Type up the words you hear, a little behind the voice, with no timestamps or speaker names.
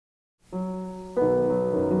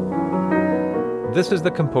This is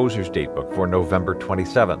the Composer's Datebook for November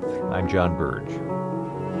 27th. I'm John Burge.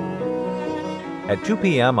 At 2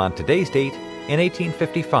 p.m. on today's date, in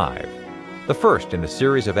 1855, the first in a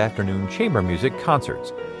series of afternoon chamber music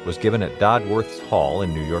concerts was given at Dodworth's Hall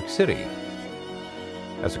in New York City.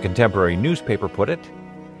 As a contemporary newspaper put it,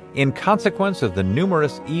 in consequence of the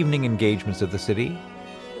numerous evening engagements of the city,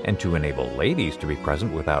 and to enable ladies to be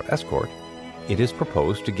present without escort, it is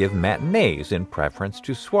proposed to give matinees in preference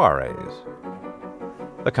to soirees.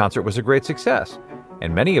 The concert was a great success,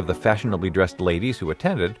 and many of the fashionably dressed ladies who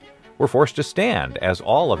attended were forced to stand as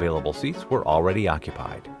all available seats were already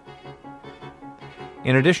occupied.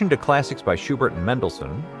 In addition to classics by Schubert and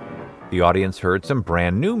Mendelssohn, the audience heard some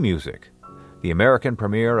brand new music, the American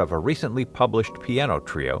premiere of a recently published piano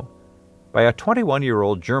trio by a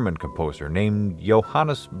 21-year-old German composer named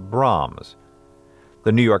Johannes Brahms.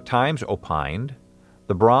 The New York Times opined,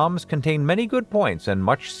 the Brahms contained many good points and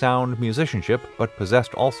much sound musicianship, but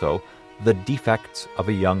possessed also the defects of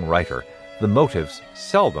a young writer. The motives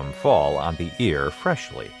seldom fall on the ear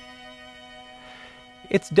freshly.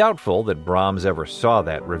 It's doubtful that Brahms ever saw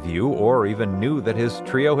that review or even knew that his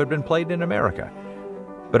trio had been played in America.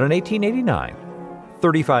 But in 1889,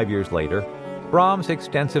 35 years later, Brahms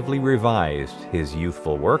extensively revised his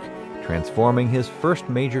youthful work, transforming his first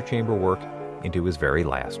major chamber work into his very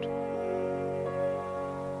last.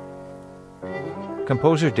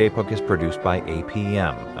 Composer's Datebook is produced by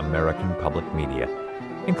APM, American Public Media,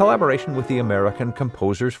 in collaboration with the American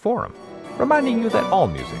Composers Forum, reminding you that all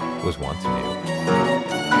music was once new.